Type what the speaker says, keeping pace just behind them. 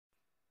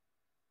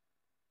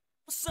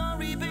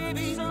Sorry,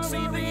 baby.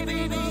 Sorry, baby. Sorry,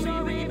 baby.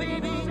 Sorry,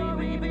 baby.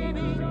 Sorry,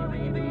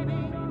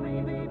 baby.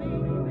 Sorry, baby.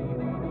 Sorry,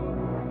 baby.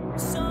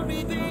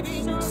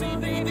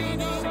 Sorry,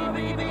 baby.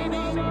 Sorry,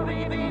 baby.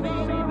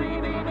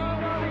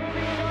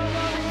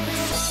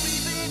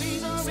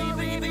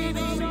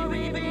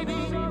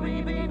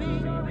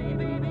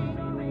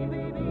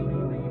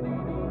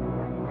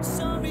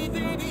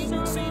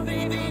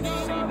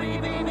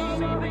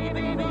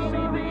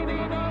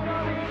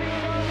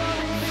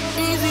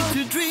 Easy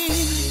to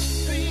dream.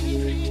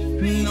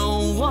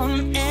 No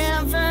one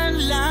ever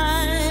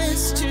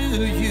lies to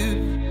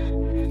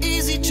you.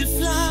 Easy to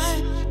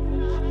fly.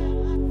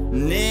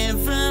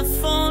 Never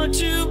fall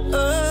to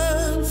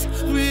earth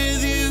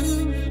with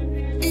you.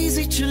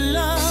 Easy to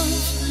love.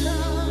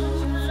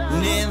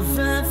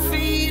 Never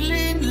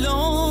feeling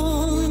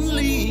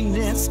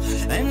loneliness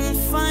and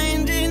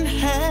finding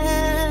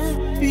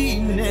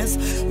happiness.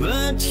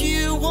 But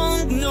you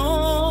won't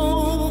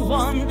know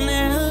one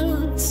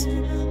else.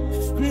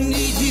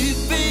 Need you,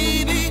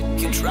 baby.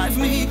 You drive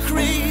me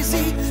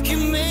crazy. You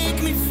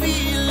make me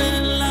feel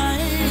alive.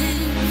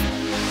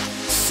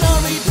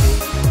 Sorry,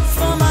 babe,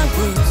 for my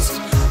words.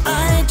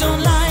 I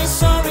don't lie.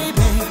 Sorry,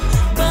 babe,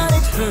 but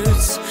it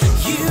hurts.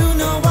 You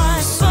know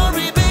why.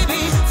 Sorry,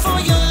 baby, for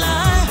your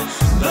lie,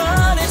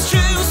 but it's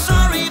true.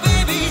 Sorry,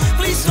 baby,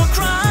 please don't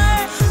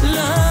cry.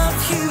 Love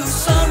you.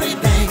 Sorry,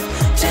 babe,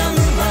 tell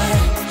me why.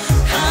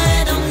 I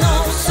don't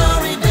know.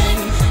 Sorry,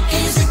 babe,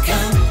 easy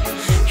come,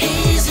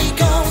 easy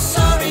go.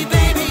 Sorry,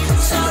 baby,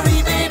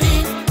 sorry,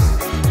 baby.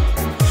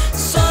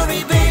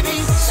 Sorry, baby,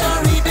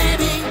 sorry,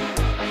 baby.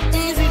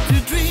 Easy to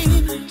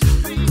dream.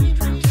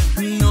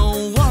 No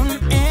one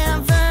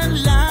ever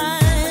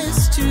lies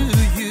to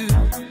you.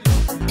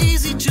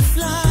 Easy to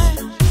fly.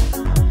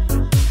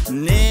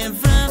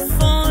 Never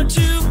fall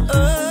to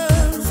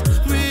earth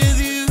with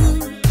you.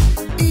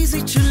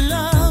 Easy to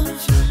love.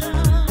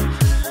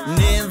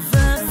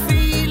 Never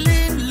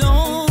feeling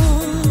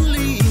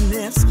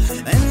loneliness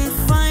and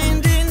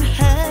finding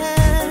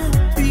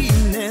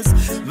happiness.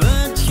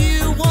 But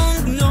you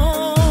won't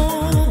know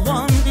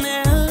one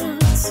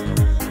else.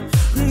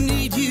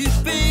 Need you,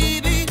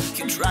 baby.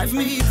 You drive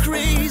me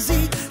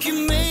crazy. You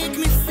make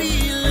me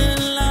feel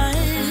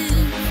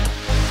alive.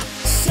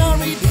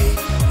 Sorry, babe,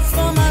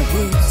 for my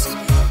words.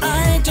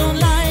 I don't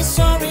lie.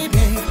 Sorry,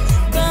 babe,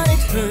 but it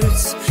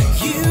hurts.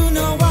 You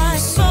know why.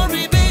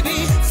 Sorry,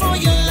 baby, for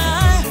your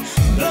lie,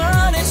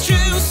 but it's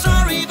true.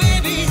 Sorry,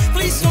 baby,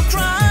 please don't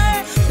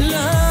cry.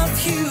 Love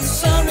you.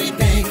 Sorry,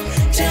 babe,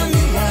 tell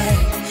me why.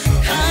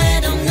 I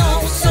don't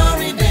know.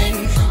 Sorry,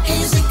 babe,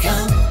 easy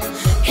come,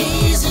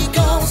 easy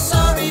go.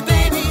 Sorry,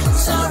 baby,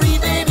 sorry,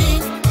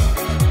 baby.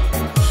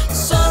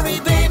 Sorry,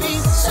 baby,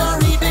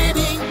 sorry,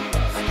 baby.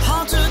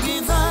 Hard to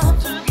give up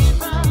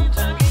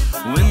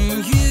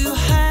when you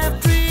have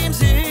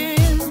dreams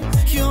in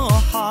your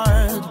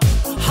heart.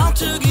 Hard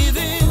to give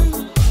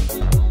in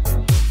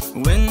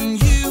when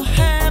you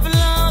have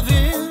love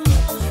in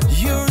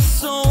your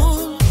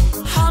soul.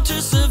 Hard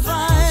to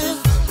survive,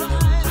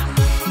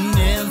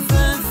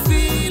 never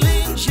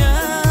feeling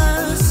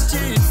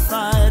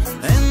justified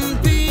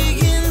and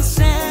being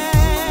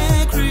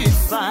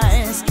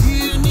sacrificed.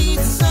 You need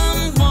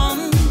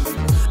someone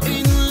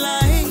in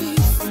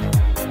life.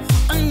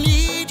 I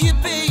need you,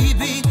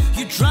 baby.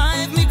 You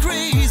drive me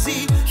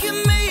crazy. You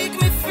make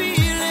me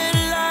feel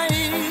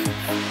alive.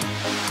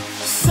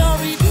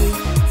 Sorry, babe,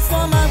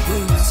 for my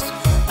words.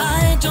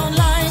 I don't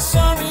lie.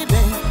 Sorry,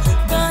 babe,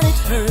 but it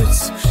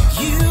hurts.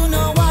 You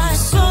know why.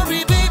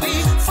 Sorry,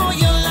 baby, for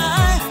your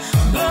lie,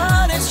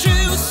 but it's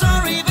true.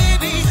 Sorry,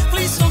 baby,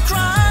 please don't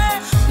cry.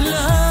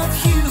 Love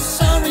you.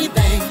 Sorry,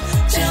 babe,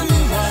 tell me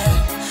why.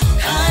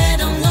 I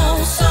don't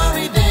know.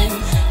 Sorry, babe,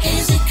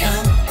 easy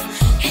come,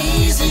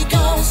 easy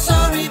go.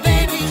 Sorry,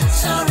 baby,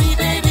 sorry,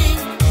 baby.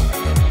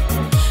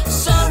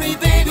 Sorry,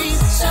 baby,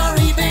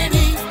 sorry,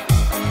 baby.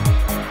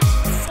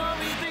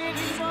 Sorry,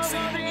 baby,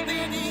 sorry,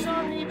 baby,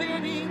 sorry,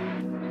 baby.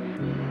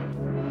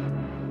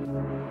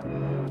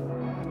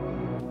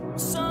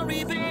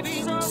 Sorry,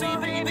 baby,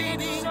 sorry,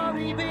 baby,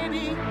 sorry,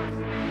 baby.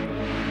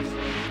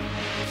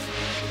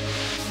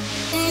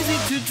 Easy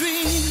to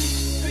dream.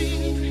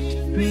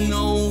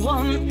 No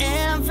one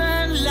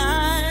ever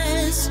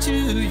lies to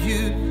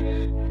you.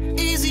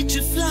 Easy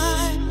to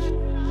fly.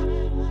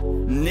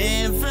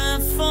 Never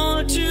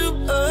fall to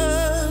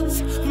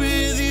earth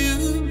with you.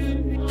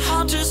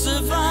 Hard to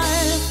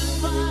survive.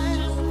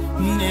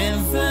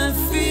 Never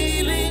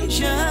feeling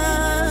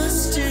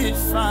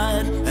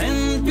justified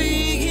and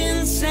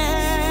being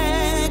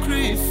sacrificed.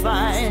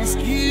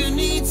 You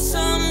need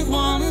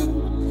someone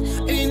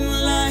in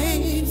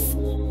life.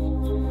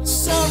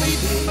 Sorry,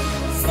 babe,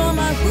 for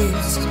my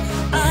words.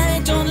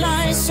 I don't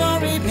lie.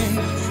 Sorry, babe,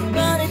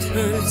 but it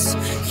hurts.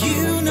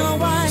 You know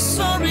why.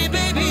 Sorry,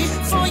 baby,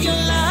 for your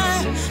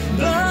lie,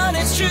 but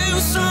it's true.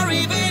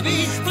 Sorry,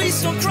 baby,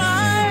 please don't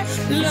cry.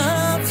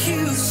 Love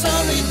you.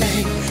 Sorry,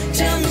 babe,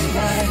 tell me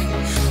why.